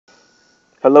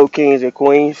Hello, kings and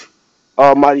queens,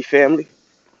 Almighty family.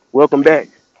 Welcome back.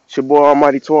 It's your boy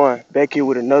Almighty Twine back here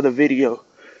with another video.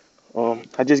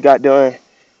 I just got done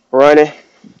running,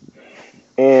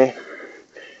 and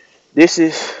this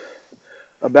is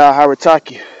about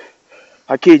Haritaki.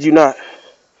 I kid you not,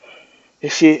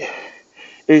 this shit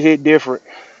it hit different.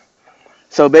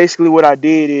 So basically, what I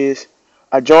did is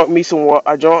I drank me some water.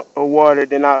 I drank a water,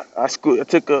 then I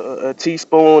took a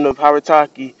teaspoon of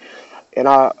Haritaki, and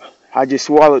I just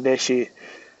swallowed that shit.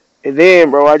 And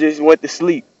then, bro, I just went to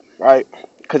sleep, right?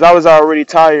 Cause I was already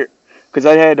tired. Cause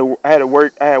I had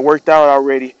worked out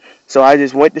already. So I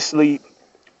just went to sleep.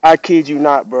 I kid you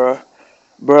not, bro.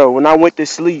 Bro, when I went to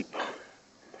sleep,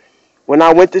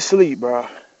 bro,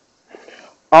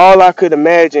 all I could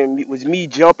imagine was me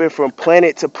jumping from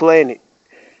planet to planet,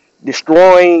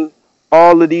 destroying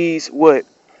all of these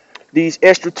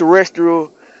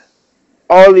extraterrestrial.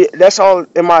 That's all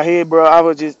in my head, bro. I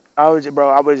was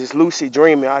just lucid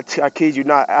dreaming. I kid you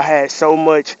not. I had so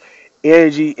much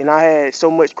energy and I had so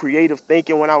much creative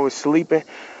thinking when I was sleeping,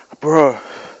 bro.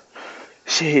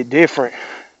 Shit hit different.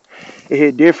 It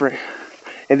hit different.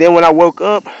 And then when I woke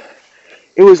up,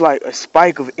 it was like a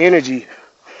spike of energy.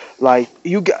 Like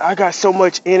I got so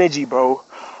much energy, bro.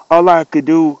 All I could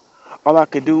do, all I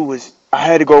could do was I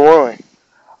had to go run.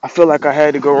 I feel like I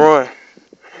had to go run.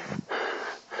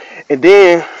 And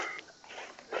then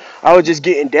I was just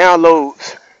getting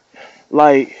downloads.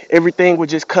 Like everything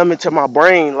was just coming to my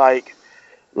brain. Like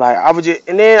I was just,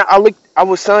 and then I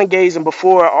was sun gazing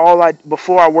before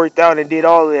I worked out and did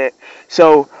all of that.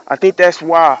 So I think that's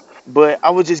why. But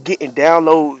I was just getting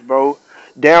downloads, bro.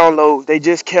 Downloads. They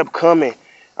just kept coming.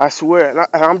 I swear.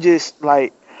 I'm just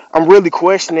like, I'm really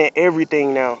questioning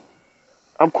everything now.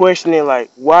 I'm questioning like,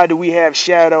 why do we have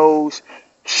shadows?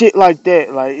 Shit like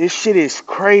that. Like this shit is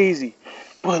crazy.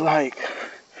 But like,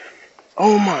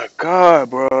 oh my God,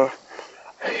 bro.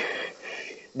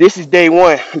 This is day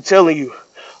one. I'm telling you.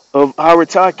 Of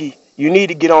Haritaki. You need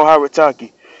to get on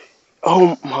Haritaki.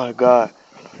 Oh my God.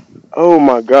 Oh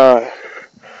my God.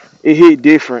 It hit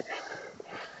different.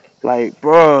 Like,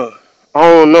 bruh, I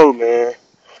don't know, man.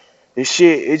 This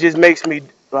shit, it just makes me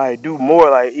like do more.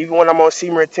 Like, even when I'm on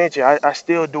Seymour Attention, I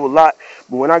still do a lot.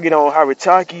 But when I get on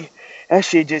Haritaki, that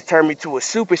shit just turned me to a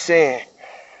Super Saiyan.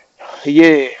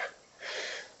 Yeah.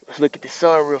 Let's look at the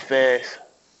sun real fast.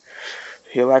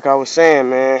 Yeah, like I was saying,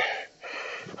 man.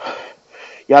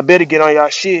 Y'all better get on y'all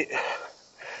shit.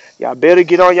 Y'all better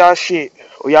get on y'all shit,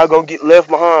 or y'all gonna get left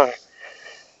behind.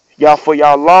 Y'all, for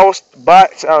y'all lost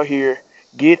bots out here,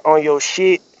 get on your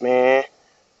shit, man.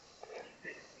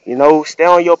 You know, stay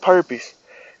on your purpose.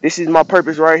 This is my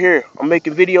purpose right here. I'm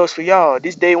making videos for y'all.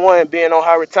 This day one being on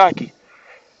Haritaki.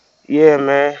 Yeah,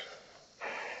 man.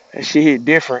 That shit hit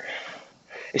different.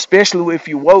 Especially if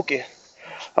you woken.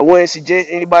 I wouldn't suggest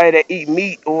anybody that eat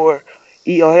meat or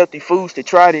eat unhealthy foods to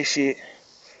try this shit.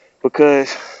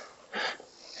 Because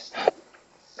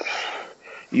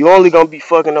you only gonna be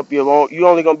fucking up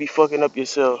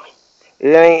yourself.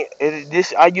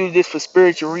 This I use this for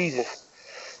spiritual reasons,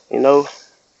 you know.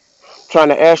 Trying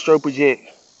to astro project.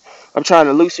 I'm trying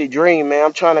to lucid dream, man.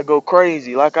 I'm trying to go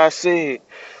crazy, like I said.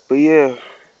 But yeah,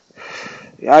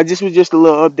 I just was just a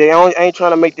little update. I ain't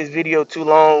trying to make this video too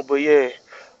long, but yeah,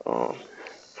 um,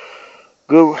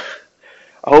 good.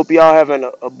 I hope y'all having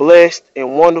a blessed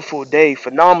and wonderful day,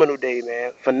 phenomenal day,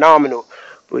 man, phenomenal.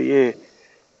 But yeah,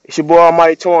 it's your boy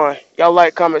Almighty Twine. Y'all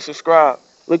like, comment, subscribe.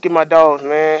 Look at my dogs,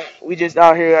 man. We just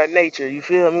out here at nature. You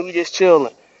feel me? We just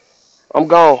chilling. I'm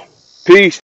gone. Peace.